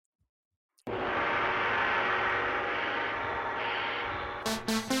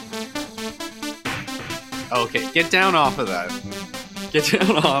Okay, get down off of that. Get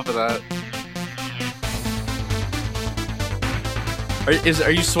down off of that.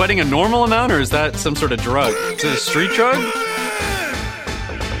 Are you sweating a normal amount, or is that some sort of drug? Is it a street drug?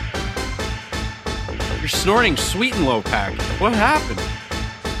 You're snorting sweet and low pack. What happened?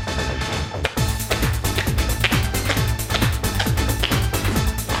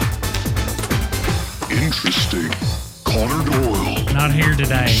 Interesting. Connor Doyle. Not here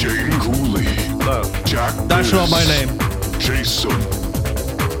today. Shane Cooley. Hello. Jack That's not my name. Jason.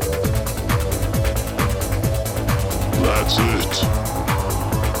 That's it.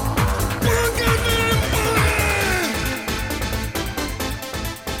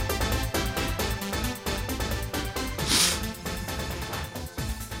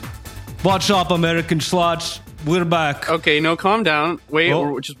 What's up, American sluts? We're back. Okay, no, calm down. Wait,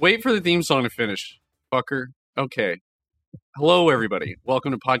 Oh. just wait for the theme song to finish, fucker. Okay. Hello, everybody.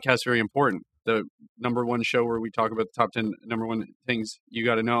 Welcome to Podcast Very Important, the number one show where we talk about the top 10 number one things you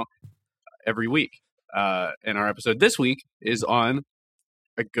got to know every week. And our episode this week is on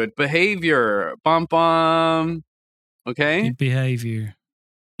a good behavior. Bum bum. Okay. Good behavior.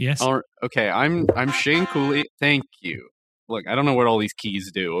 Yes. Okay. I'm Shane Cooley. Thank you. Look, I don't know what all these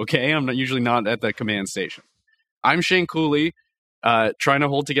keys do. Okay, I'm usually not at the command station. I'm Shane Cooley, trying to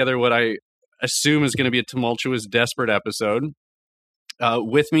hold together what I assume is going to be a tumultuous, desperate episode.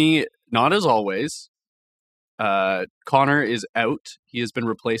 With me, not as always, Connor is out. He has been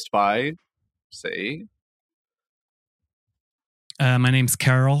replaced by, say... My name's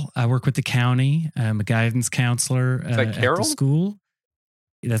Carol. I work with the county. I'm a guidance counselor at the school.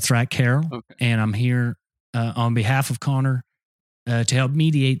 That's right, Carol. Okay. And I'm here on behalf of Connor to help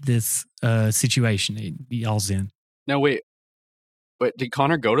mediate this situation y'all's in. Now, wait, did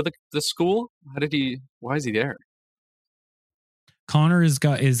Connor go to the school? Why is he there? Connor is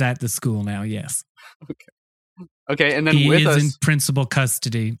at the school now, yes. Okay, and then he with is us... in principal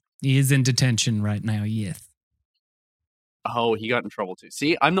custody. He is in detention right now, yes. Oh, he got in trouble too.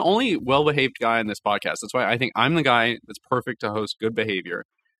 See, I'm the only well-behaved guy in this podcast. That's why I think I'm the guy that's perfect to host Good Behavior.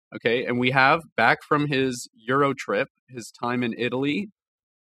 Okay, and we have, back from his Euro trip, his time in Italy,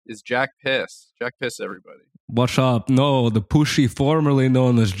 is Jack Piss. Jack Piss, everybody. What's up? No, the pushy formerly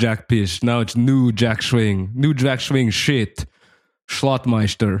known as Jack Piss. Now it's new Jack Swing. New Jack Swing shit.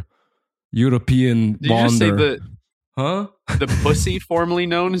 Schlottmeister. European Did you just say Bonder. the pussy formerly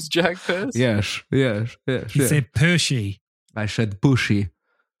known as Jack Piss? Yes. You say pushy. I said pushy.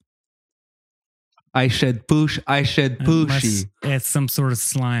 I said pushy. It's some sort of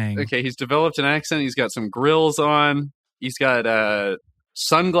slang. Okay, he's developed an accent. He's got some grills on. He's got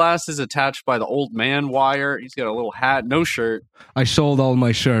sunglasses attached by the old man wire. He's got a little hat, no shirt. I sold all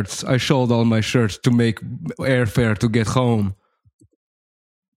my shirts. To make airfare to get home.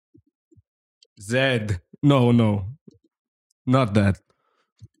 Zed. No. Not that.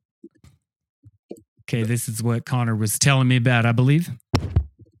 Okay, this is what Connor was telling me about, I believe.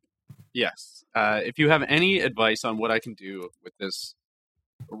 Yes. If you have any advice on what I can do with this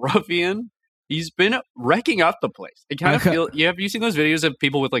ruffian, he's been wrecking up the place. It kind of feel. Have you seen those videos of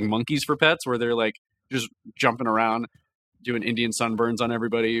people with like monkeys for pets, where they're like just jumping around, doing Indian sunburns on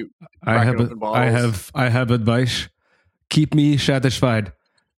everybody? I have advice. Keep me satisfied.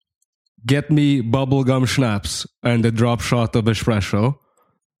 Get me bubblegum schnapps and a drop shot of espresso.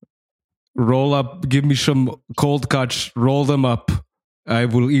 Roll up. Give me some cold cuts. Roll them up. I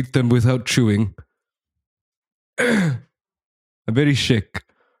will eat them without chewing. I'm very sick.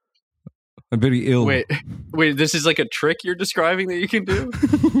 I'm very ill. Wait, this is like a trick you're describing that you can do?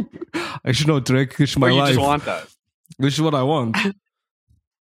 I should know trick. This is my or you life. just want that? This is what I want.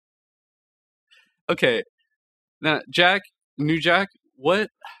 Okay. Now, New Jack, what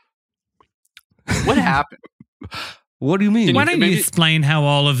happened? What do you mean? Why don't you explain how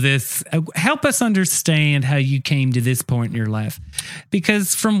all of this, help us understand how you came to this point in your life?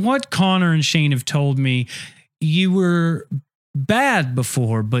 Because from what Connor and Shane have told me, you were bad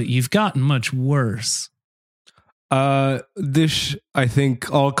before, but you've gotten much worse. This, I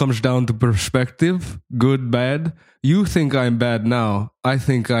think, all comes down to perspective. Good, bad. You think I'm bad now. I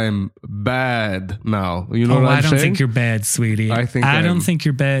think I'm bad now. You know what I'm saying? I don't think you're bad, sweetie. I don't think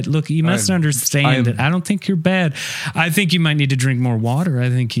you're bad. Look, you must understand that I don't think you're bad. I think you might need to drink more water. I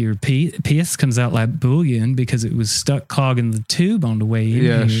think your piss comes out like bouillon because it was stuck clogging the tube on the way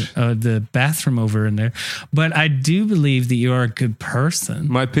in here, the bathroom over in there. But I do believe that you are a good person.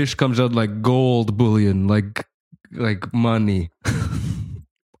 My piss comes out like gold bullion, like money.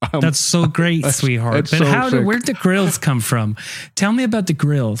 That's so great, sweetheart. But where'd the grills come from? Tell me about the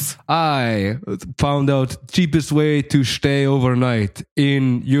grills. I found out cheapest way to stay overnight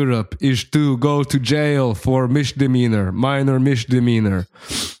in Europe is to go to jail for minor misdemeanor.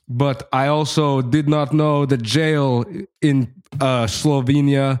 But I also did not know that jail in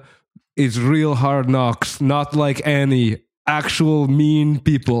Slovenia is real hard knocks, not like any actual mean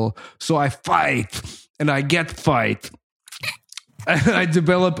people. So I fight and I get fight. I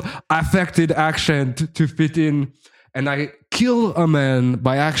develop affected accent to fit in, and I kill a man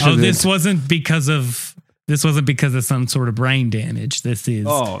by accident. Oh, this wasn't because of some sort of brain damage. This is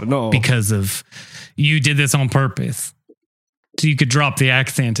because of you did this on purpose. So you could drop the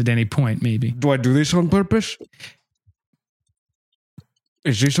accent at any point, maybe. Do I do this on purpose?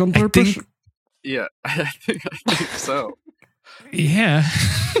 Is this on purpose? I think so. Yeah.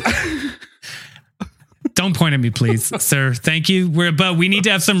 Don't point at me, please, sir. Thank you. But we need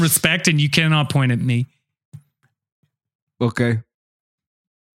to have some respect, and you cannot point at me. Okay.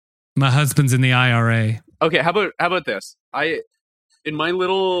 My husband's in the IRA. Okay, how about this? In my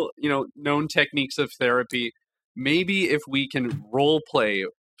little, known techniques of therapy, maybe if we can role play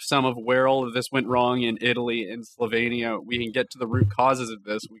some of where all of this went wrong in Italy and Slovenia, we can get to the root causes of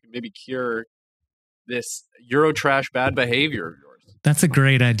this. We can maybe cure this Eurotrash bad behavior of yours. That's a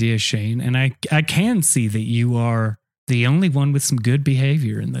great idea, Shane. And I can see that you are the only one with some good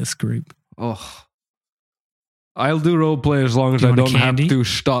behavior in this group. Oh. I'll do role play as long as I don't have to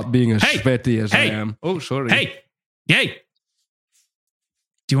stop being as sweaty as I am. Oh, sorry. Hey! Yay!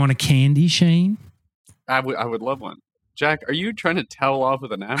 Do you want a candy, Shane? I would love one. Jack, are you trying to towel off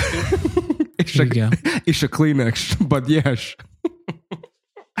with a napkin? It's a Kleenex, but yes.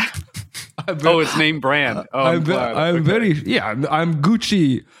 It's name brand. Oh, I'm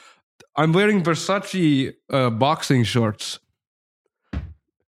Gucci. I'm wearing Versace boxing shorts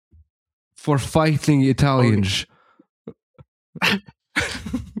for fighting Italians. I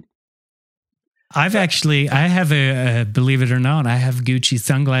have believe it or not, I have Gucci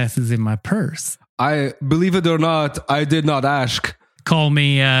sunglasses in my purse. Believe it or not, I did not ask. Some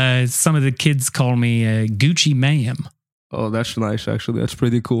of the kids call me Gucci ma'am. Oh, that's nice. Actually, that's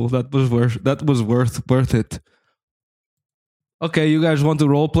pretty cool. That was worth it. Okay, you guys want to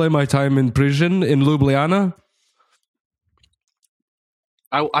role play my time in prison in Ljubljana?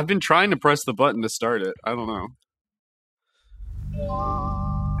 I've been trying to press the button to start it. I don't know.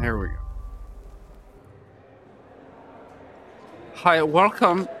 There we go. Hi,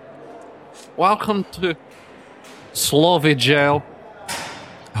 welcome to Slovy jail.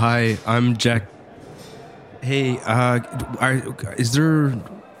 Hi, I'm Jack. Hey, is there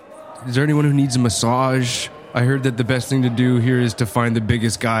anyone who needs a massage? I heard that the best thing to do here is to find the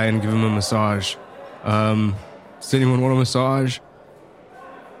biggest guy and give him a massage. Does anyone want a massage?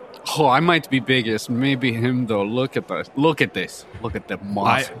 Oh, I might be biggest. Maybe him though. Look at this. Look at the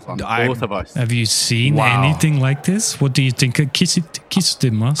muscles on both of us. Have you seen anything like this? What do you think? Kiss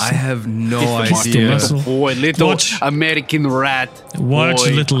the muscle. I have no idea. Muscle. Boy, little American rat. Watch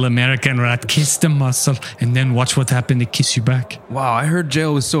little American rat kiss the muscle, and then watch what happened to kiss you back. Wow, I heard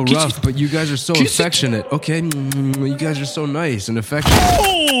jail was so rough, but you guys are so affectionate. Okay, you guys are so nice and affectionate.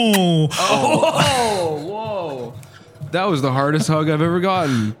 Oh, whoa. That was the hardest hug I've ever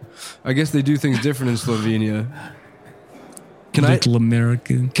gotten. I guess they do things different in Slovenia.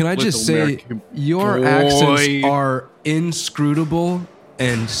 American. Can I just say, your accents are inscrutable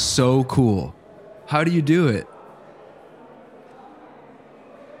and so cool. How do you do it?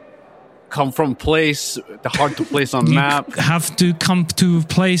 Come from place, the hard to place on map. Have to come to a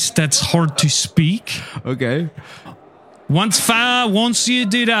place that's hard to speak. Okay. Once you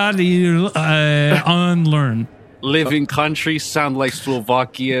do that, you unlearn. Living countries sound like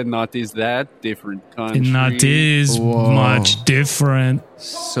Slovakia, not is that different country. Not is much different.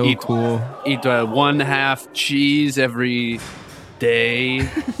 So cool. Eat 1/2 cheese every day. Eat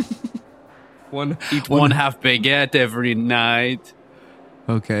 1/2 baguette every night.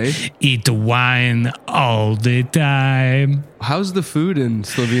 Okay. Eat wine all the time. How's the food in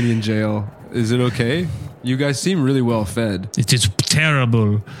Slovenian jail? Is it okay? You guys seem really well fed. It is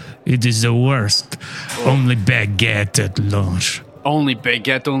terrible. It is the worst. Only baguette at lunch. Only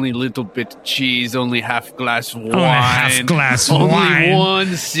baguette, only little bit of cheese, only half glass wine. Only half glass only wine.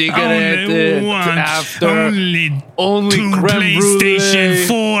 One cigarette only one. after. Only two PlayStation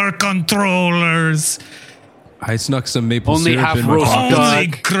 4 controllers. I snuck some maple only syrup half in my roast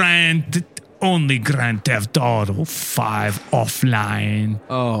pocket. Only Grand Theft Auto 5 offline.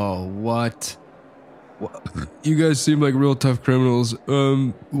 Oh, what? You guys seem like real tough criminals.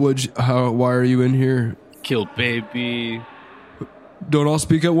 Why are you in here? Kill baby. Don't all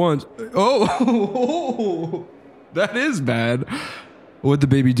speak at once. Oh, that is bad. What'd the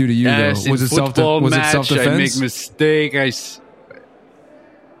baby do to you, though? Was it self-defense? I make mistake.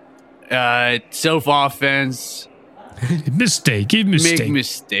 Self-offense. Mistake. Make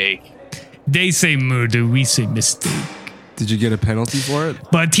mistake. They say murder. We say mistake. Did you get a penalty for it?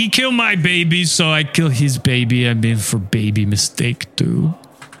 But he killed my baby, so I kill his baby. I'm in for baby mistake, too.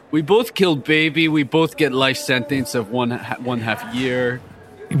 We both killed baby. We both get life sentence of one half year.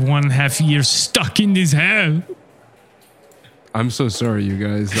 1.5 years stuck in this hell. I'm so sorry, you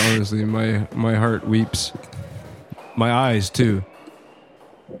guys. Honestly, my heart weeps. My eyes, too.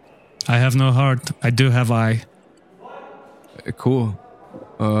 I have no heart. I do have eye. Cool.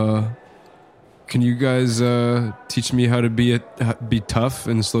 Can you guys teach me how to be tough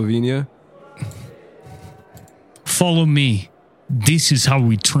in Slovenia? Follow me. This is how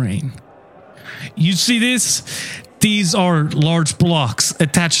we train. You see this? These are large blocks.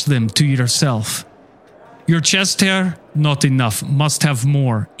 Attach them to yourself. Your chest hair, not enough. Must have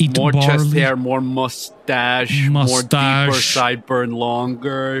more. Eat more barley. Chest hair, more mustache, more deeper sideburn,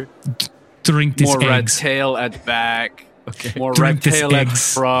 longer. Drink this more eggs. Red tail at back. Okay. More Drink red tail eggs.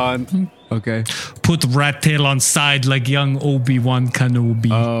 At front. Okay. Put rat tail on side like young Obi-Wan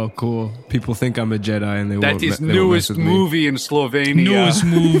Kenobi. Oh, cool. People think I'm a Jedi and they won't. That is newest movie in Slovenia. Newest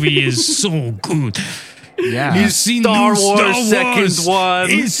movie is so good. Yeah. He's seen Star Wars second one.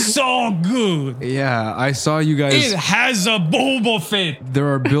 It's so good. Yeah, I saw you guys. It has a Boba Fett. There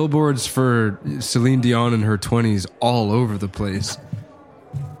are billboards for Celine Dion in her 20s all over the place.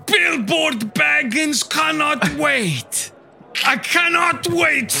 Billboard Baggins cannot wait. I cannot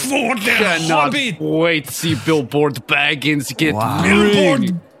wait for the Hobbit. Wait to see Billboard Baggins get ring.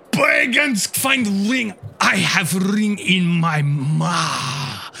 Billboard Baggins find ring. I have ring in my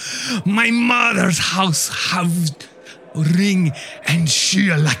mother's house have ring, and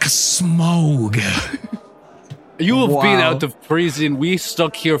she like a smoke. You have been out of prison. We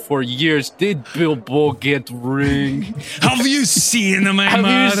stuck here for years. Did Billboard get ring? Have you seen my mother?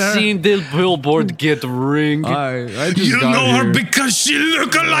 Have you seen the Billboard get ring? I just got know here. her because she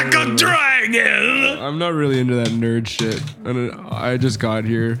look like a dragon. I'm not really into that nerd shit. I just got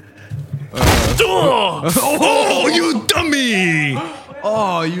here. Oh, you dummy!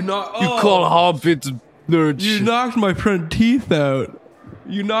 Oh, you call hobbits nerd You shit. knocked my front teeth out.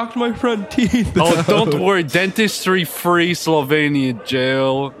 You knocked my front teeth out. Oh, don't worry. Dentistry-free Slovenia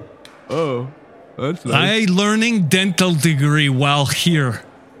jail. Oh, that's nice. I learning dental degree while here.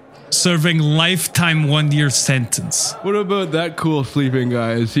 Serving lifetime 1 year sentence. What about that cool sleeping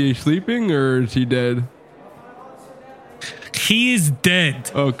guy? Is he sleeping or is he dead? He is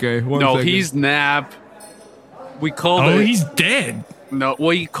dead. Okay, one No, second. he's nap. We call Oh, it... he's dead. No,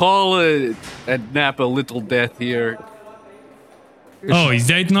 we call a nap a little death here. Oh, is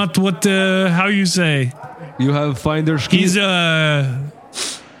that not what, how you say? You have finders keepers. He's,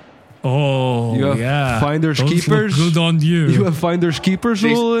 oh, You have yeah. finders Those keepers. look good on you. You have finders keepers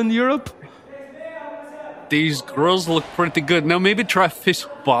rule in Europe? These girls look pretty good. Now maybe try fist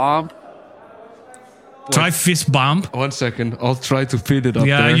bomb. Try fist bump. 1 second. I'll try to feed it up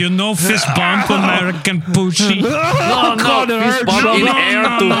Yeah, there. you know fist bump, American Pushy. No, fist bomb in air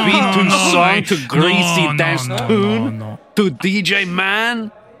to beat to song to greasy dance tune to DJ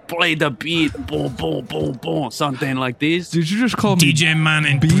Man. Play the beat, boom, boom, boom, boom, something like this. Did you just call me DJ Man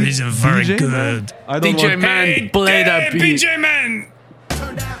in prison, very DJ good. Man? I don't DJ want- Man, play the beat. DJ Man.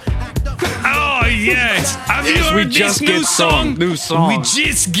 Oh yes, have you heard we this just new get song? new song. We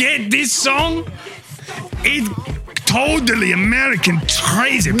just get this song. It totally American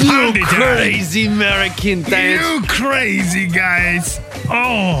crazy. Pound You it crazy American out. dance. You crazy guys.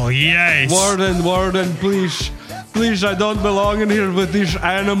 Oh yes. Warden, please. Please, I don't belong in here with these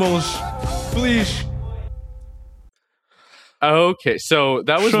animals. Please. Okay, so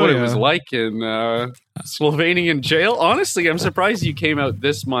that was Sure, what it yeah. was like in Slovenian jail. Honestly, I'm surprised you came out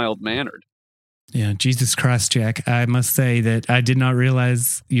this mild-mannered. Yeah, Jesus Christ, Jack. I must say that I did not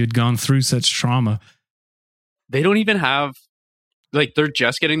realize you'd gone through such trauma. They don't even have, like, they're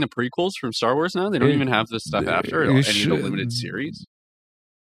just getting the prequels from Star Wars now. They don't even have this stuff after any of the limited series.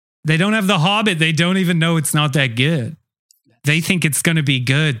 They don't have The Hobbit. They don't even know it's not that good. They think it's going to be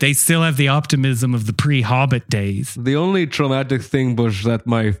good. They still have the optimism of the pre-Hobbit days. The only traumatic thing was that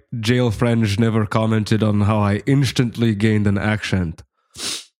my jail friends never commented on how I instantly gained an accent.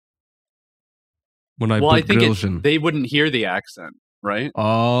 When I put grills in. They wouldn't hear the accent, right?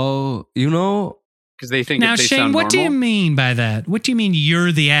 Oh, you know... Because they think Now, if they Shane, sound what do you normal- mean by that? What do you mean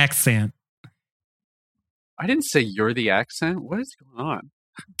you're the accent? I didn't say you're the accent. What is going on?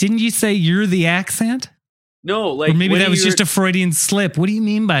 Didn't you say you're the accent? No, like, or maybe that was just a Freudian slip. What do you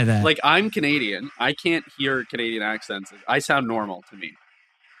mean by that? Like, I'm Canadian. I can't hear Canadian accents. I sound normal to me,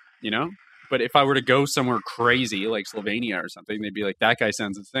 you know? But if I were to go somewhere crazy, like Slovenia or something, they'd be like, that guy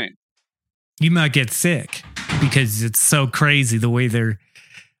sounds insane. You might get sick because it's so crazy the way they're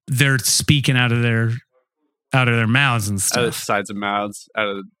speaking out of their mouths and stuff. Out of the sides of mouths, out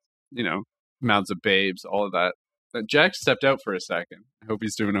of, mouths of babes, all of that. Jack stepped out for a second. I hope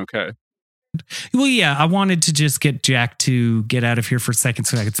he's doing okay. Well, yeah, I wanted to just get Jack to get out of here for a second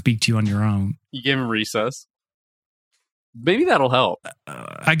so I could speak to you on your own. You gave him recess. Maybe that'll help.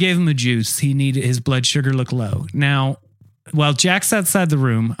 I gave him the juice. He needed his blood sugar look low. Now, while Jack's outside the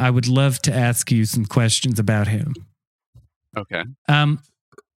room, I would love to ask you some questions about him. Okay.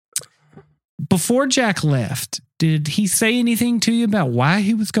 Before Jack left, did he say anything to you about why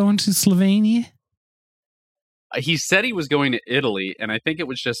he was going to Slovenia? He said he was going to Italy, and I think it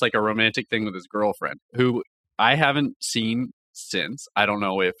was just like a romantic thing with his girlfriend, who I haven't seen since. I don't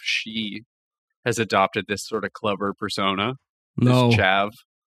know if she has adopted this sort of clever persona. No. This chav.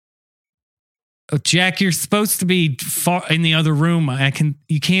 Oh, Jack, you're supposed to be far in the other room.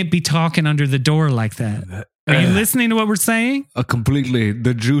 You can't be talking under the door like that. Are you listening to what we're saying? Completely.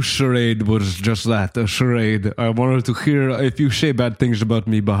 The juice charade was just that, a charade. I wanted to hear if you say bad things about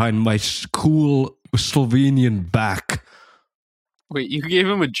me behind my cool Slovenian back. Wait, you gave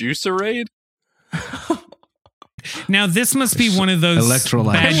him a juicerade? Now, this must be one of those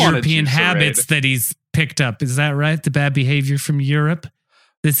bad European habits that he's picked up. Is that right? The bad behavior from Europe?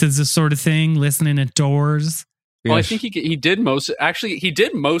 This is the sort of thing, listening at doors? Well, I think he did most. Actually, he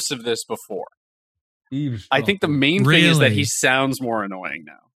did most of this before. I think the main thing is that he sounds more annoying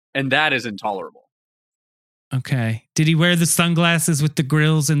now. And that is intolerable. Okay. Did he wear the sunglasses with the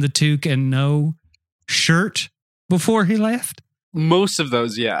grills and the toque and no shirt before he left? Most of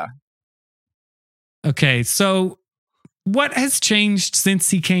those, yeah. Okay, so what has changed since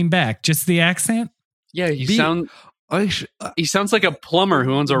he came back? Just the accent? Yeah, he sounds like a plumber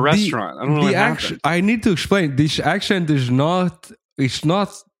who owns a restaurant. I don't know what happened. I need to explain. This accent is not... It's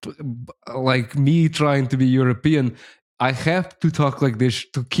not like me trying to be European. I have to talk like this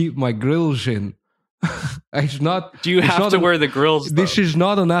to keep my grills in. It's not. Do you have to wear the grills? Though? This is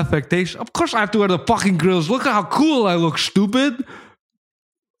not an affectation. Of course, I have to wear the fucking grills. Look at how cool I look, stupid.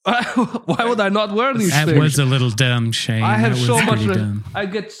 Why would I not wear these things? That was a little dumb, Shane. I have so much. I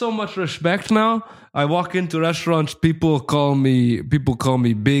get so much respect now. I walk into restaurants. People call me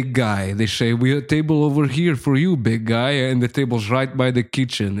big guy. They say, "We have a table over here for you, big guy," and the table's right by the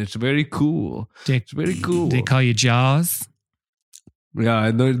kitchen. It's very cool. It's very cool. They call you Jaws.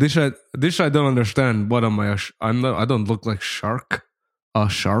 Yeah, this I don't understand. What am I? I don't look like shark. A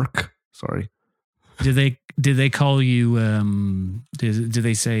shark. Sorry. Do they call you? Do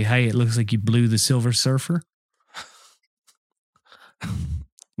they say, "Hey, it looks like you blew the Silver Surfer"?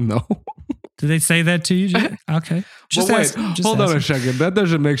 No. Do they say that to you? Okay. Hold on a second. That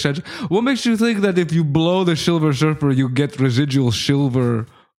doesn't make sense. What makes you think that if you blow the Silver Surfer, you get residual silver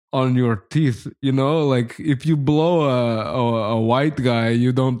on your teeth? You know, like if you blow a white guy,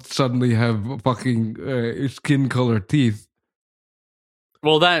 you don't suddenly have fucking skin color teeth.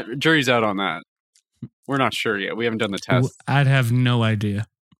 Well, that jury's out on that. We're not sure yet. We haven't done the test. I'd have no idea.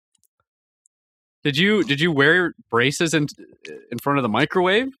 Did you wear braces in front of the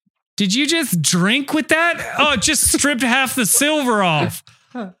microwave? Did you just drink with that? Oh, it just stripped half the silver off.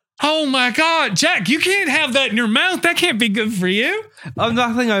 Oh my God, Jack, you can't have that in your mouth. That can't be good for you.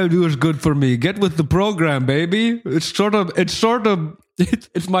 Nothing I do is good for me. Get with the program, baby. It's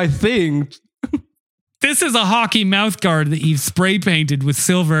my thing. This is a hockey mouth guard that you've spray painted with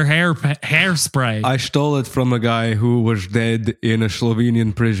silver hairspray. I stole it from a guy who was dead in a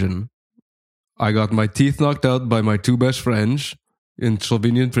Slovenian prison. I got my teeth knocked out by my two best friends in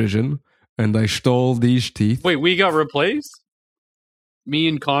Slovenian prison, and I stole these teeth. Wait, we got replaced? Me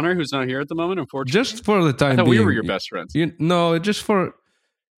and Connor, who's not here at the moment, unfortunately? Just for the time being. we were your best friends. It's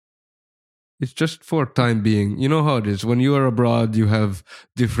just for time being. You know how it is. When you are abroad, you have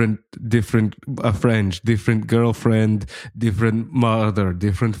different friends, different girlfriend, different mother,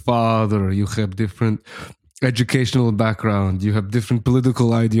 different father. You have different educational background. You have different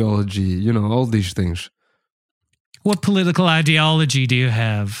political ideology. You know, all these things. What political ideology do you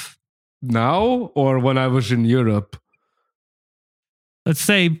have? Now or when I was in Europe? Let's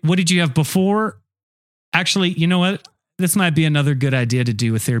say, what did you have before? Actually, you know what? This might be another good idea to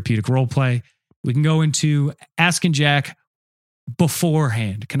do a therapeutic role play. We can go into asking Jack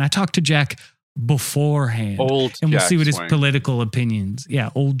beforehand. Can I talk to Jack beforehand? And we'll see what his political opinions.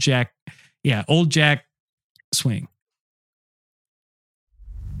 Yeah, old Jack. Yeah, old Jack swing.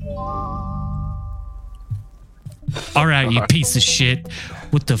 All right, you piece of shit.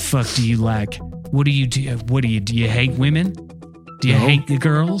 What the fuck do you like? What do you do? Do you hate women? Do you hate the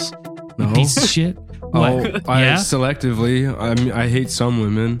girls? No. You piece of shit. What? I selectively. I hate some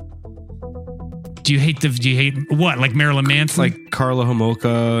women. Do you hate what? Like Marilyn Manson? Like Carla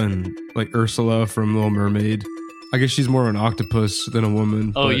Homolka and like Ursula from Little Mermaid. I guess she's more an octopus than a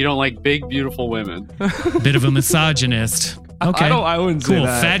woman. Oh, you don't like big, beautiful women. Bit of a misogynist. Okay. I wouldn't say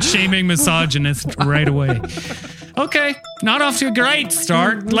that. Fat shaming misogynist right away. Okay. Not off to a great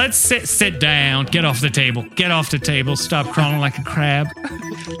start. Let's sit down. Get off the table. Get off the table. Stop crawling like a crab.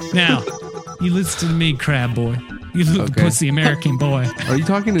 Now, you listen to me, crab boy. You little pussy American boy. Are you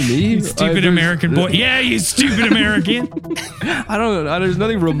talking to me? You stupid American boy. Yeah, you stupid American. I don't know. There's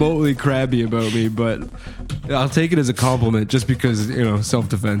nothing remotely crabby about me, but I'll take it as a compliment just because,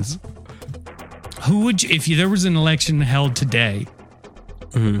 self-defense. Who would you, if there was an election held today,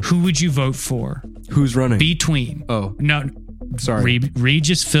 who would you vote for? Who's running? Between. Oh. No. Sorry.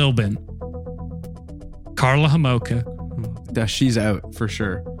 Regis Philbin. Carla Homolka. She's out for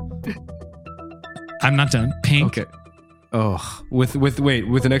sure. I'm not done. Pink. Okay. Oh, with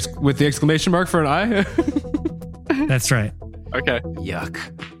the exclamation mark for an eye? That's right. Okay. Yuck.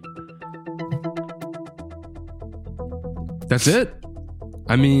 That's it.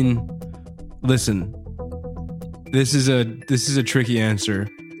 I mean, listen. This is a tricky answer.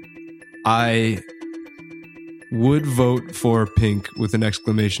 I would vote for pink with an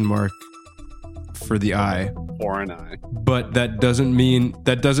exclamation mark for the eye. Or an eye. But that doesn't mean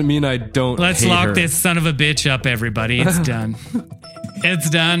I don't. Let's hate lock her. this son of a bitch up, everybody. It's done. It's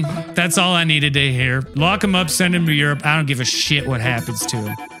done. That's all I needed to hear. Lock him up, send him to Europe. I don't give a shit what happens to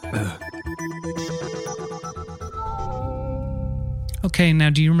him. Okay, now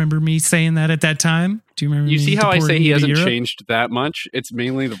do you remember me saying that at that time? Do you remember? You see how I say he hasn't Europe? changed that much? It's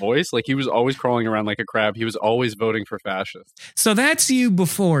mainly the voice. Like, he was always crawling around like a crab. He was always voting for fascists. So that's you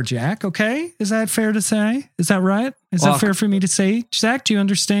before, Jack, okay? Is that fair to say? Is that right? Is that fair for me to say? Jack, do you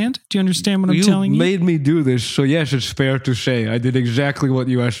understand? Do you understand what I'm telling you? You made me do this, so yes, it's fair to say. I did exactly what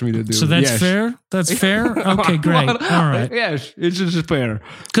you asked me to do. So that's fair? That's fair? Okay, great. All right. Yes, it's just fair.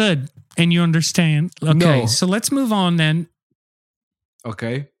 Good. And you understand. Okay, so let's move on then.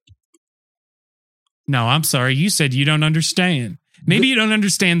 Okay. No, I'm sorry. You said you don't understand. Maybe you don't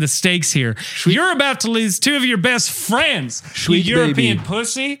understand the stakes here. You're about to lose two of your best friends. Sweet you European baby.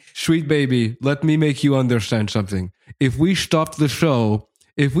 Pussy. Sweet baby, let me make you understand something. If we stopped the show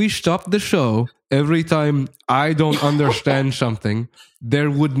every time I don't understand something,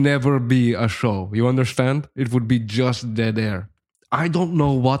 there would never be a show. You understand? It would be just dead air. I don't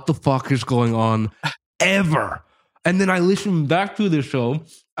know what the fuck is going on ever. And then I listen back to the show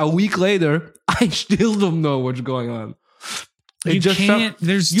a week later. I still don't know what's going on. You sound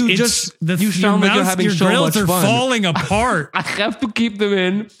like you're having so much fun. Are falling apart. I have to keep them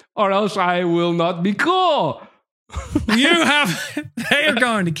in, or else I will not be cool. They are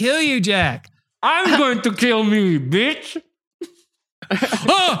going to kill you, Jack. I'm going to kill me, bitch.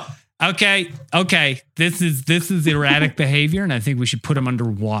 Oh, okay. This is erratic behavior, and I think we should put him under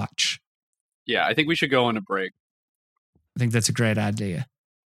watch. Yeah, I think we should go on a break. I think that's a great idea.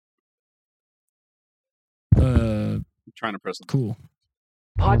 I'm trying to press it. Cool.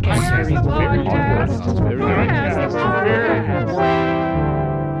 Podcast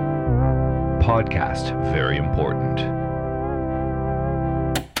very important.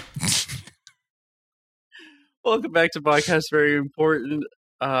 Welcome back to Podcast Very Important.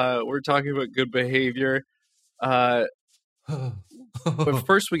 We're talking about good behavior. But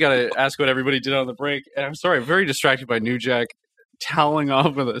first, we got to ask what everybody did on the break. And I'm sorry, I'm very distracted by New Jack toweling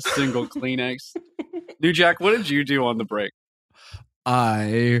off with a single Kleenex. New Jack, what did you do on the break?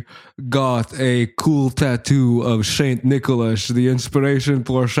 I got a cool tattoo of Saint Nicholas, the inspiration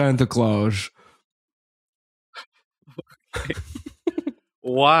for Santa Claus.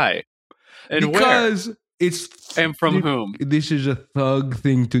 Why? And because where? It's and from whom? This is a thug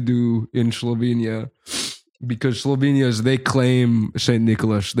thing to do in Slovenia. Because Slovenians, they claim Saint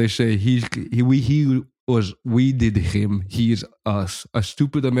Nicholas. They say we did him. He's us. A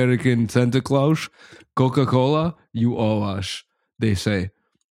stupid American Santa Claus. Coca-Cola, you owe us. They say.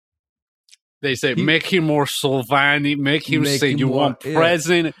 Make him more Slovenian. Make him say you want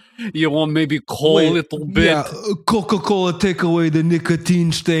present. You want maybe coal a little bit. Yeah, Coca-Cola take away the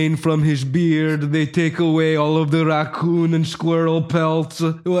nicotine stain from his beard. They take away all of the raccoon and squirrel pelts.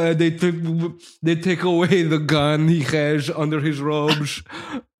 They take away the gun he has under his robes.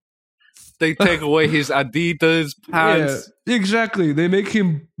 They take away his Adidas pants. Yeah, exactly. They make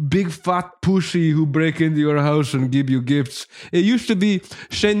him big fat pussy who break into your house and give you gifts. It used to be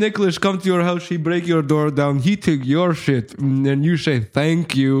Shane Nicholas come to your house, he break your door down, he take your shit, and you say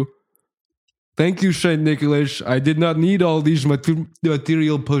thank you. Thank you, Shane Nicholas. I did not need all these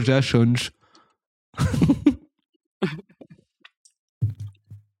material possessions.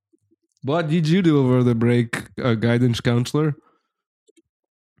 What did you do over the break, guidance counselor?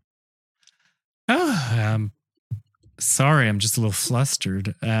 Oh, sorry, I'm just a little flustered.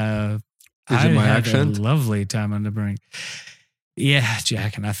 Is it I my had accent? a lovely time on the brink. Yeah,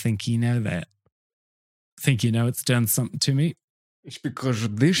 Jack, and I think you know that. I think you know it's done something to me. It's because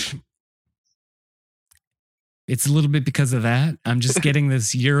of this. It's a little bit because of that. I'm just getting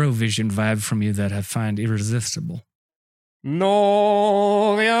this Eurovision vibe from you that I find irresistible.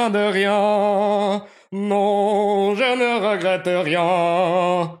 Non, rien de rien. Non, je ne regrette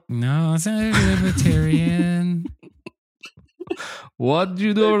rien. No, it's not a libertarian. What did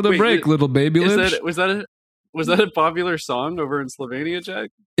you do over the break, little baby lips? Was that a popular song over in Slovenia,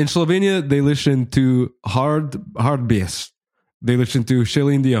 Jack? In Slovenia, they listen to hard bass. They listen to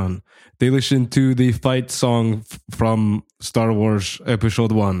Celine Dion. They listen to the fight song from Star Wars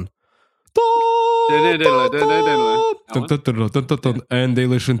Episode 1. And they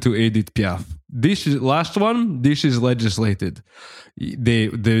listen to Edith Piaf. This is last one. This is legislated.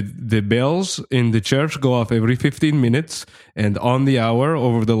 The bells in the church go off every 15 minutes, and on the hour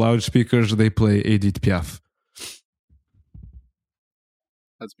over the loudspeakers they play Edith Piaf.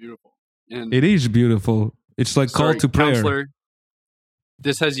 That's beautiful. And it is beautiful. It's like call to prayer. Counselor,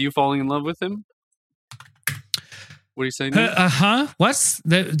 this has you falling in love with him? What are you saying? What's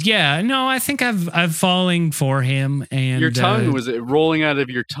the? Yeah, no, I think I've falling for him. And your tongue was it rolling out of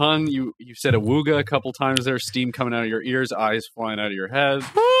your tongue? You said a wooga a couple times there. Steam coming out of your ears, eyes flying out of your head.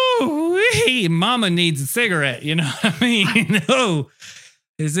 Ooh, hey, mama needs a cigarette. You know what I mean? Oh,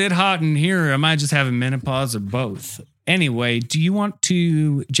 is it hot in here? Or am I just having menopause or both? Anyway, do you want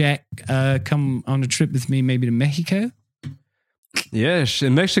to, Jack, come on a trip with me, maybe to Mexico? Yes,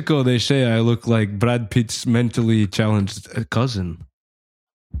 in Mexico they say I look like Brad Pitt's mentally challenged cousin.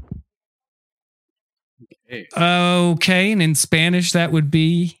 Okay, and in Spanish that would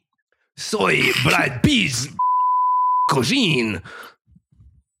be? Soy Brad Pitt's cousin.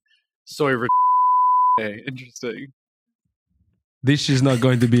 Soy interesting. This is not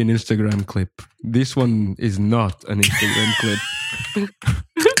going to be an Instagram clip. This one is not an Instagram clip.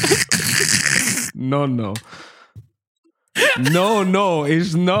 No. No,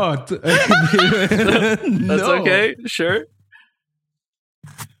 it's not. That's okay. Sure.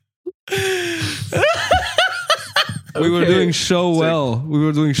 We were doing so well. We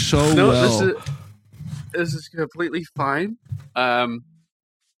were doing so well. This is completely fine.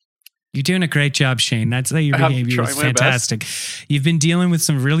 You're doing a great job, Shane. That's your behavior is fantastic. You've been dealing with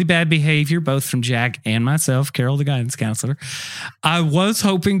some really bad behavior, both from Jack and myself, Carol, the guidance counselor. I was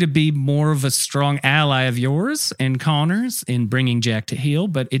hoping to be more of a strong ally of yours and Connor's in bringing Jack to heel,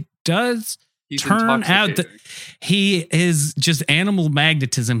 but it does turn out that he is just animal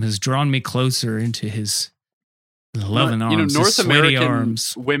magnetism has drawn me closer into his loving arms. North American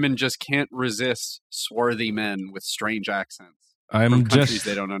arms. Women just can't resist swarthy men with strange accents. I'm just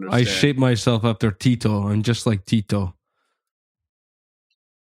they don't understand. I shape myself after Tito. I'm just like Tito.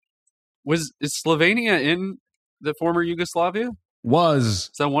 Is Slovenia in the former Yugoslavia?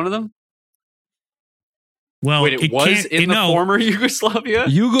 Is that one of them? Well, wait, it was in the former Yugoslavia?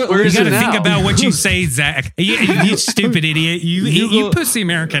 You got to think about what you say, Zach. You stupid idiot. You pussy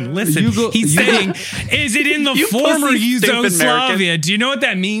American. Listen, he's saying, is it in the former Yugoslavia? Do you know what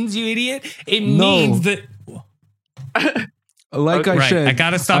that means, you idiot? It means that... Like I said, I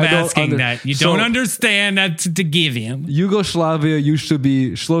gotta stop asking that. You don't understand that to give him. Yugoslavia used to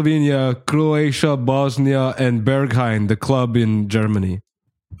be Slovenia, Croatia, Bosnia, and Berghain, the club in Germany.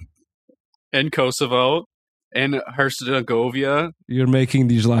 And Kosovo, and Herzegovina. You're making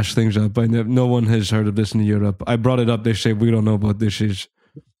these last things up. No one has heard of this in Europe. I brought it up. They say we don't know what this is.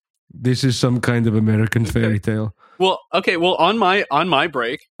 This is some kind of American fairy tale. Well, okay. Well, on my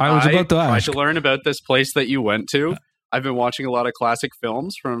break, I was about to ask. Tried to learn about this place that you went to. I've been watching a lot of classic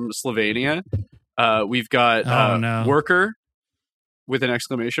films from Slovenia. We've got Worker with an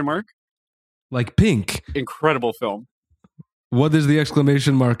exclamation mark. Like Pink. Incredible film. What is the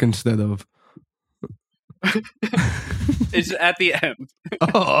exclamation mark instead of? It's at the end.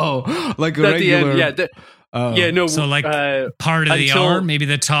 Like a regular. No. So like part of the R, maybe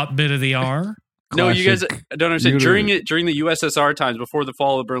the top bit of the R. No, you guys don't understand. During the USSR times, before the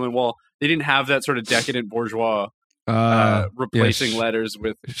fall of the Berlin Wall, they didn't have that sort of decadent bourgeois replacing letters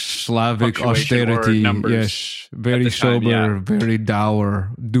with Slavic austerity. numbers. Yes, very sober, very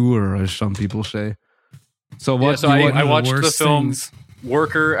dour, as some people say. So what? Yeah, so I watched the film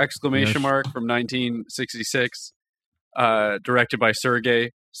Worker ! From 1966, directed by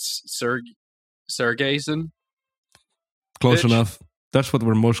Sergei Sergeyson. Close enough. That's what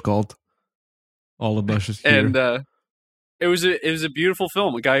we're most called. All of us here. And it was a beautiful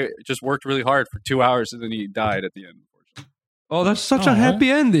film. A guy just worked really hard for 2 hours and then he died at the end. Oh, that's such a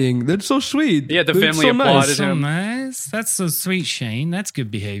happy ending. That's so sweet. Yeah, the family applauded him. So nice. That's so sweet, Shane. That's good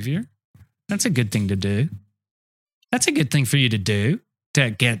behavior. That's a good thing to do. That's a good thing for you to do.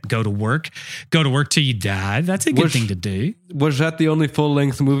 To go to work till you die. That's a good thing to do. Was that the only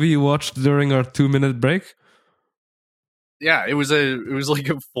full-length movie you watched during our 2-minute break? Yeah, it was like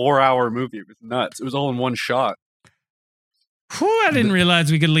a 4-hour movie. It was nuts. It was all in one shot. Whew, I didn't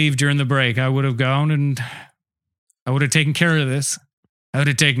realize we could leave during the break. I would have gone and I would have taken care of this. I would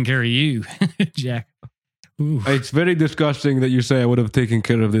have taken care of you, Jack. Ooh. It's very disgusting that you say I would have taken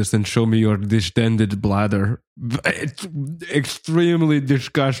care of this and show me your distended bladder. It's extremely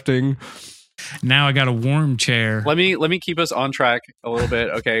disgusting. Now I got a warm chair. Let me keep us on track a little bit.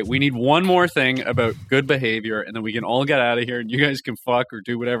 Okay, we need one more thing about good behavior, and then we can all get out of here, and you guys can fuck or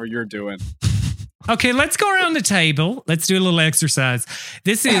do whatever you're doing. Okay, let's go around the table. Let's do a little exercise.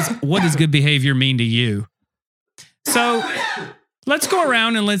 This is what does good behavior mean to you? So let's go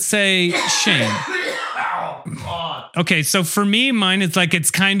around and let's say Shane. Okay, so for me, mine is like it's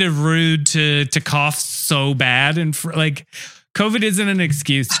kind of rude to cough so bad, and like COVID isn't an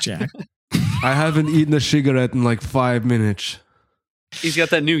excuse, Jack. I haven't eaten a cigarette in like 5 minutes. He's got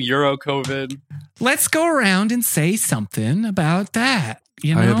that new Euro COVID. Let's go around and say something about that.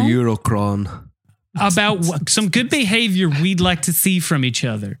 You know? I have Eurocron. About some good behavior we'd like to see from each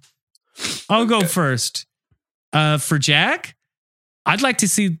other. I'll go first. For Jack, I'd like to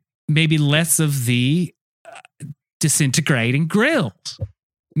see maybe less of the disintegrating grills.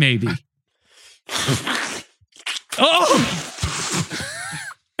 Maybe. Oh!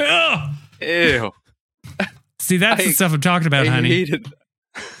 Ew. See, that's the stuff I'm talking about, honey.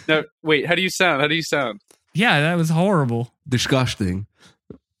 No, wait, how do you sound? Yeah, that was horrible. Disgusting.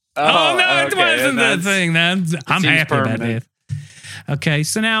 Oh no, it wasn't that thing. I'm happy permanent. about that. Okay,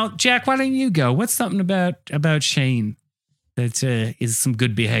 so now, Jack, why don't you go? What's something about Shane that is some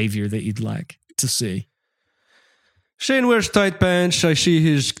good behavior that you'd like to see? Shane wears tight pants. I see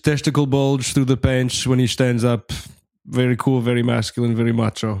his testicle bulge through the pants when he stands up. Very cool, very masculine, very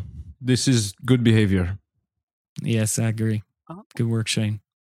macho. This is good behavior. Yes, I agree. Good work, Shane.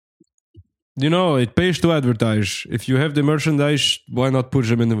 You know, it pays to advertise. If you have the merchandise, why not put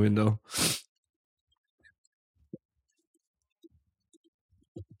them in the window?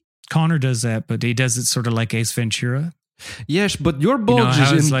 Connor does that, but he does it sort of like Ace Ventura. Yes, but your bulge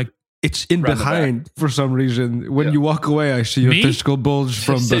is in... like it's in behind for some reason. When you walk away, I see your testicle bulge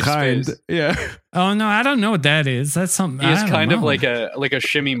from behind. Space. Yeah. Oh no, I don't know what that is. That's something. It's kind of like a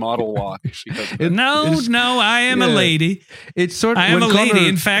shimmy model walk. No, I am a lady. It's sort of. I am a lady.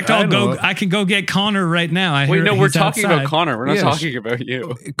 In fact, I'll go. I can go get Connor right now. We're talking about Connor. We're not talking about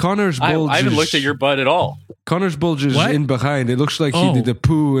you. Connor's bulge. I haven't looked at your butt at all. Connor's bulge is in behind. It looks like he did a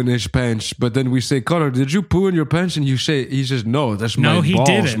poo in his pants. But then we say, Connor, did you poo in your pants? And he says, no, that's my balls,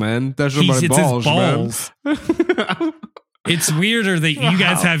 didn't. man. That's my balls, man. It's weirder that you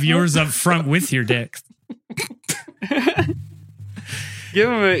guys have yours up front with your dicks. Give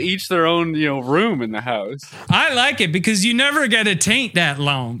them each their own, room in the house. I like it because you never get a taint that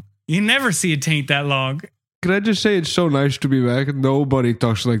long. You never see a taint that long. Can I just say it's so nice to be back? Nobody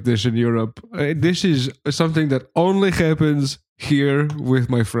talks like this in Europe. This is something that only happens here with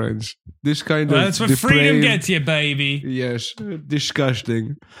my friends. This kind of that's what freedom gets you, baby. Yes,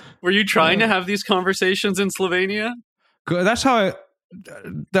 disgusting. Were you trying to have these conversations in Slovenia? That's how I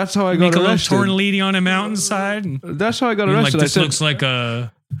got arrested. A little torn lady on a mountainside. That's how I got arrested. Like, this looks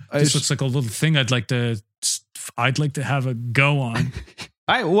like a little thing I'd like to have a go on.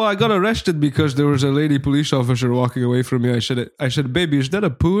 I got arrested because there was a lady police officer walking away from me. I said, baby, is that a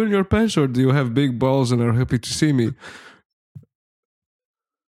poo in your pants, or do you have big balls and are happy to see me?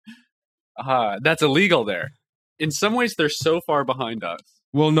 That's illegal there. In some ways, they're so far behind us.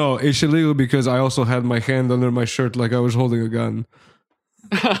 Well, no, it's illegal because I also had my hand under my shirt like I was holding a gun.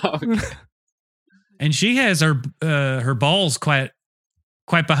 And she has her balls quite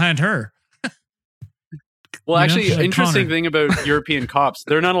behind her. Well, actually, interesting thing about European cops,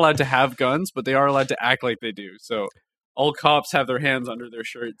 they're not allowed to have guns, but they are allowed to act like they do. So all cops have their hands under their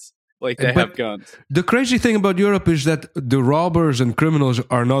shirts. like they have guns. The crazy thing about Europe is that the robbers and criminals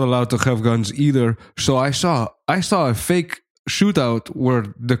are not allowed to have guns either. So I saw a fake shootout where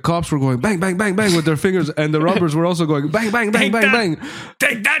the cops were going bang, bang, bang, bang with their fingers, and the robbers were also going bang, bang, bang, bang, bang.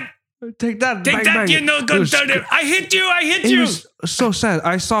 Take that! Take that! Take bang, that! Bang. You know, I hit you! It was so sad.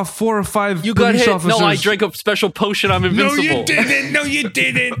 I saw 4 or 5 You got police hit. officers. No, I drank a special potion. I'm invincible. No, you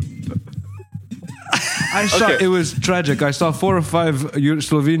didn't. I saw it was tragic. I saw 4 or 5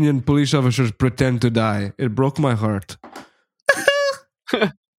 Slovenian police officers pretend to die. It broke my heart.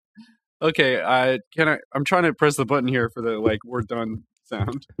 Okay, I'm trying to press the button here for the we're done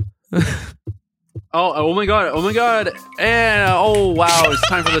sound. Oh my god. And wow, it's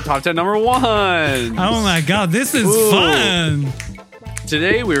time for the top 10 number 1. Oh my god, this is fun.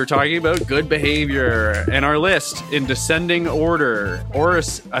 Today we were talking about good behavior, and our list in descending order or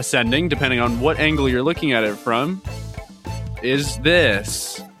ascending, depending on what angle you're looking at it from, is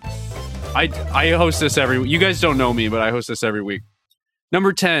this. I host this every week. You guys don't know me, but I host this every week.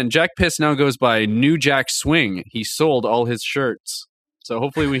 Number 10, Jack Piss now goes by New Jack Swing. He sold all his shirts. So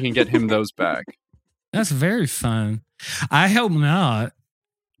hopefully we can get him those back. That's very fun. I hope not.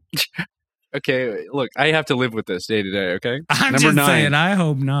 Okay, look, I have to live with this day to day, okay? I'm Number just 9. saying, I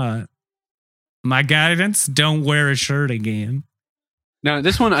hope not. My guidance, don't wear a shirt again. Now,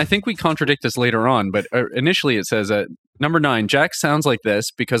 this one, I think we contradict this later on, but initially it says that number 9, Jack sounds like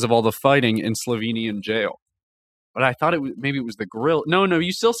this because of all the fighting in Slovenian jail. But I thought maybe it was the grill. No,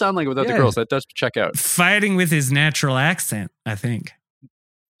 you still sound like it without the grills. That does check out. Fighting with his natural accent, I think.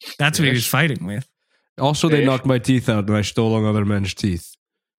 That's what he was fighting with. Also, they knocked my teeth out and I stole on other men's teeth.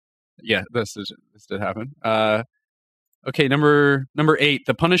 Yeah, this did happen. Okay, number 8.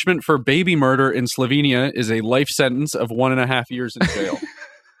 The punishment for baby murder in Slovenia is a life sentence of 1.5 years in jail.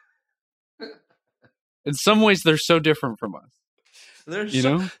 In some ways, they're so different from us.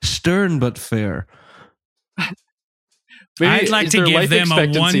 They're stern but fair. Maybe I'd like to give them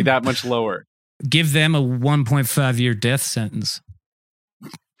that much lower. Give them a 1.5 year death sentence.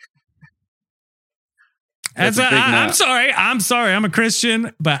 I'm sorry. I'm a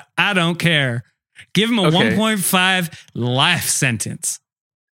Christian, but I don't care. Give them a 1.5 life sentence.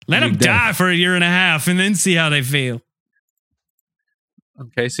 Let them die for 1.5 years and then see how they feel.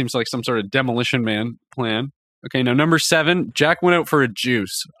 Okay, seems like some sort of Demolition Man plan. Okay, now number 7, Jack went out for a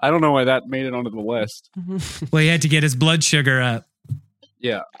juice. I don't know why that made it onto the list. Well, he had to get his blood sugar up.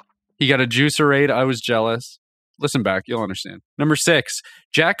 Yeah. He got a juicerade. I was jealous. Listen back, you'll understand. Number 6,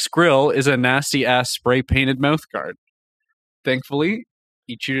 Jack's grill is a nasty-ass spray-painted mouthguard. Thankfully,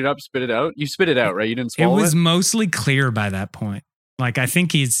 he chewed it up, spit it out. You spit it out, right? You didn't swallow it? It was mostly clear by that point. Like, I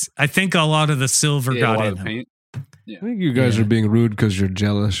think a lot of the silver got in him. Paint. Yeah. I think you guys are being rude because you're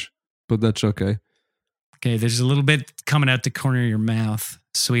jealous, but that's okay. Okay, there's a little bit coming out the corner of your mouth,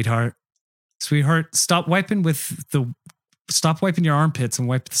 sweetheart. Sweetheart, stop wiping your armpits and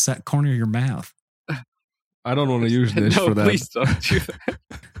wipe the corner of your mouth. I don't want to use this for that. Please don't do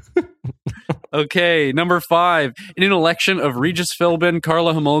that. Okay, number 5. In an election of Regis Philbin,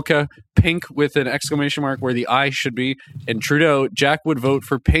 Carla Homolka, pink with an exclamation mark where the I should be, and Trudeau, Jack would vote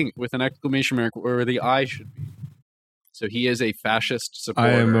for pink with an exclamation mark where the I should be. So he is a fascist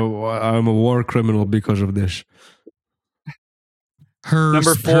supporter. I'm a war criminal because of this.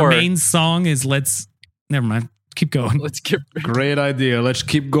 Number 4. Her main song is never mind. Keep going. Great idea. Let's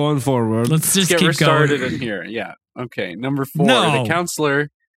keep going forward. Let's just get keep started going. in here. Yeah. Okay. Number 4. No. The counselor.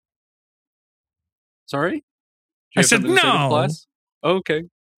 Sorry? I said no. Okay.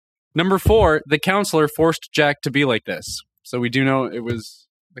 Number 4. The counselor forced Jack to be like this. So we do know it was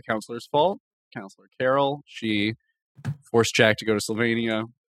the counselor's fault. Counselor Carol. She forced Jack to go to Slovenia.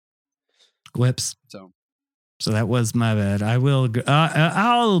 Whoops. So that was my bad.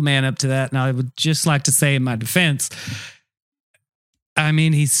 I'll man up to that. And I would just like to say in my defense, I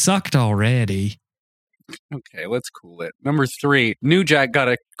mean, he sucked already. Okay, let's cool it. Number 3, New Jack got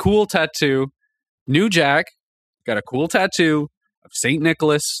a cool tattoo. New Jack got a cool tattoo of St.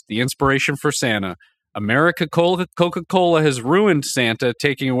 Nicholas, the inspiration for Santa. America Coca-Cola has ruined Santa,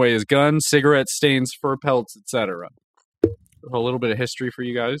 taking away his guns, cigarette stains, fur pelts, etc. A little bit of history for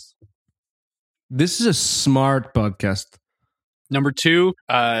you guys. This is a smart podcast. Number 2,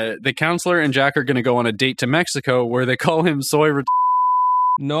 the counselor and Jack are going to go on a date to Mexico where they call him Soy.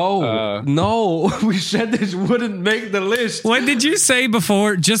 No, we said this wouldn't make the list. What did you say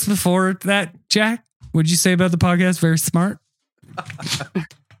just before that, Jack? What did you say about the podcast? Very smart.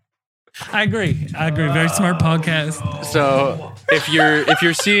 I agree. Very smart podcast. So if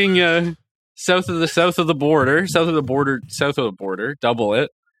you're seeing south of the border, double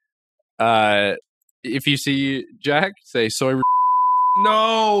it. If you see Jack, say soy.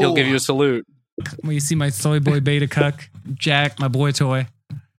 No. He'll give you a salute. When you see my soy boy beta cuck, Jack, my boy toy.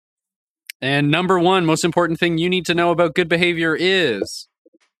 And number one, most important thing you need to know about good behavior is...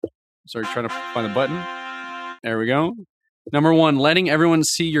 Sorry, trying to find the button. There we go. Number one, letting everyone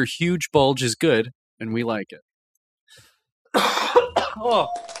see your huge bulge is good, and we like it.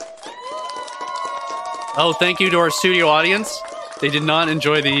 Oh, thank you to our studio audience. They did not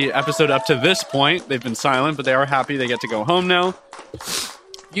enjoy the episode up to this point. They've been silent, but they are happy they get to go home now.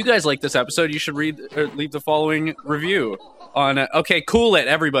 You guys like this episode, you should leave the following review on... okay, cool it,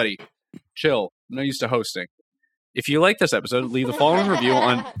 everybody. Chill. I'm not used to hosting. If you like this episode, leave the following review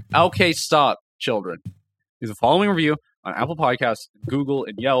on... Okay, stop, children. Leave the following review on Apple Podcasts, Google,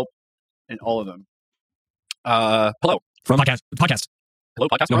 and Yelp, and all of them. Hello. From podcast. Hello,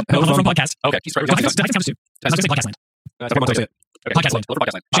 podcast? No, hello from podcast. Okay. He's right. Podcast comes to. I was going to say podcast land. Okay. Podcast land. Hello for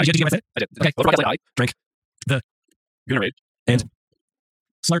podcast land. Did you get it? I did. Okay. Hello for podcast land. I drink the Gatorade and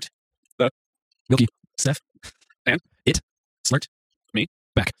slurped the milky stuff and it slurped me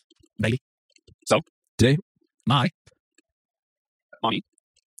back, baby. So today, my mommy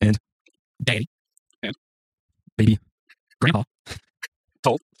and daddy and baby grandpa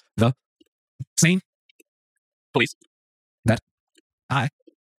told the same police that I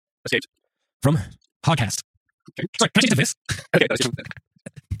escaped from podcast. Okay. Sorry, can I change to this? Okay, that's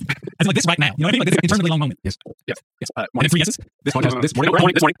It's like this right now. You know what I mean? Like this interminably long moment. Yes. Yes. And then 3 yeses. This podcast. This morning.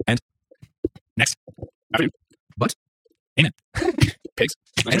 And next. Afternoon. But. Amen. Pigs.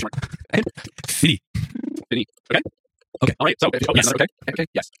 And Finny. Finny. Okay. Okay. All right. So, yes. Okay. Okay.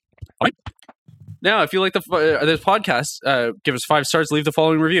 Yes. All right. Now, if you like this podcast, give us 5 stars. Leave the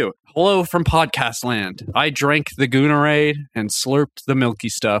following review. Hello from Podcast Land. I drank the Goonerade and slurped the milky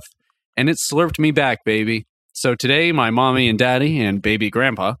stuff, and it slurped me back, baby. So today, my mommy and daddy and baby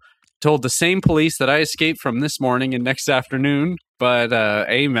grandpa told the same police that I escaped from this morning and next afternoon. But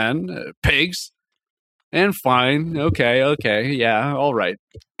amen, pigs, and fine. Okay. Yeah. All right.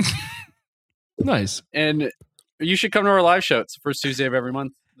 Nice. And you should come to our live show. It's the first Tuesday of every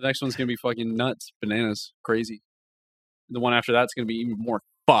month. The next one's going to be fucking nuts, bananas, crazy. The one after that's going to be even more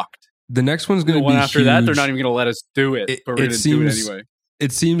fucked. The next one's going to be the one after that, they're huge. not even going to let us do it, but we're going to do it anyway.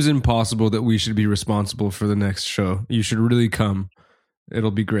 It seems impossible that we should be responsible for the next show. You should really come.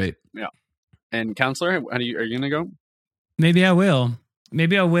 It'll be great. Yeah. And counselor, are you going to go? Maybe I will.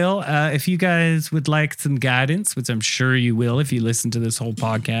 If you guys would like some guidance, which I'm sure you will if you listen to this whole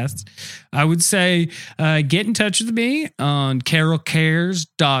podcast, I would say get in touch with me on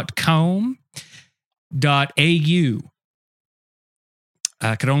carolcares.com.au.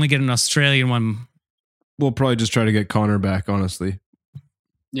 I could only get an Australian one. We'll probably just try to get Connor back, honestly.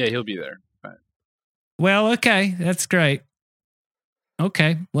 Yeah, he'll be there. But... Well, okay. That's great.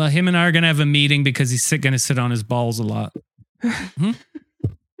 Okay. Well, him and I are going to have a meeting because he's going to sit on his balls a lot.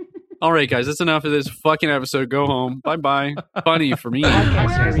 All right, guys. That's enough of this fucking episode. Go home. Bye-bye. Funny for me.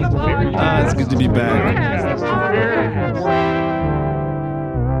 It's good to be back.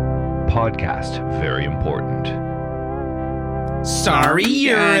 Podcast, very important. Sorry,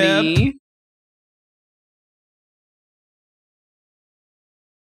 Europe.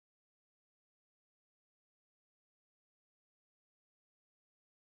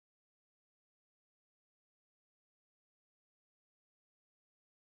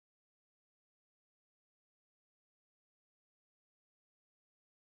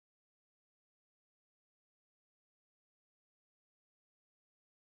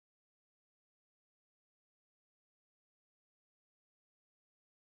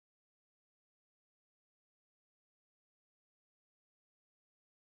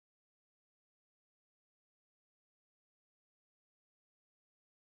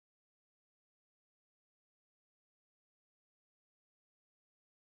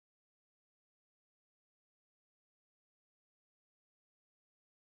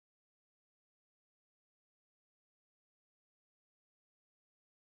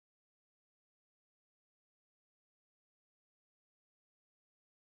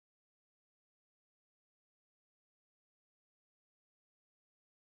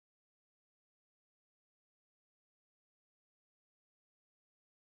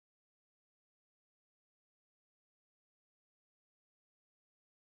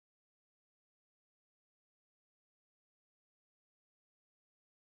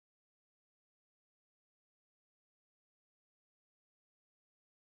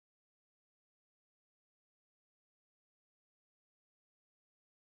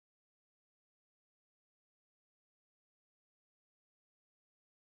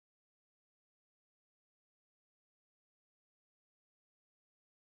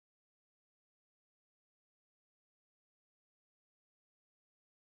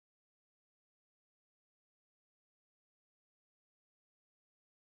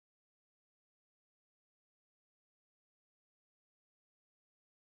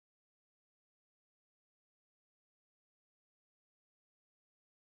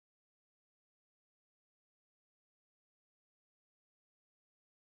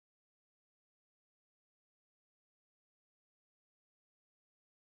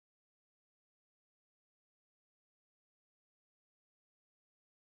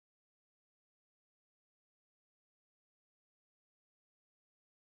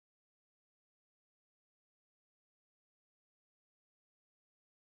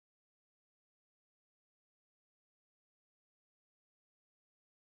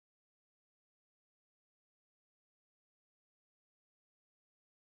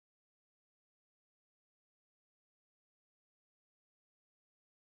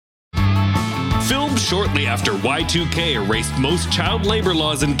 Filmed shortly after Y2K erased most child labor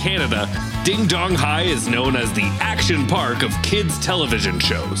laws in Canada, Ding Dong High is known as the action park of kids' television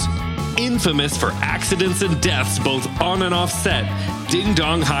shows. Infamous for accidents and deaths both on and off set, Ding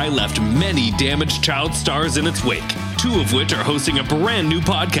Dong High left many damaged child stars in its wake, 2 of which are hosting a brand new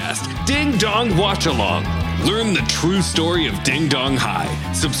podcast, Ding Dong Watch Along. Learn the true story of Ding Dong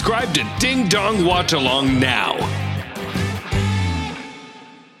High. Subscribe to Ding Dong Watch Along now.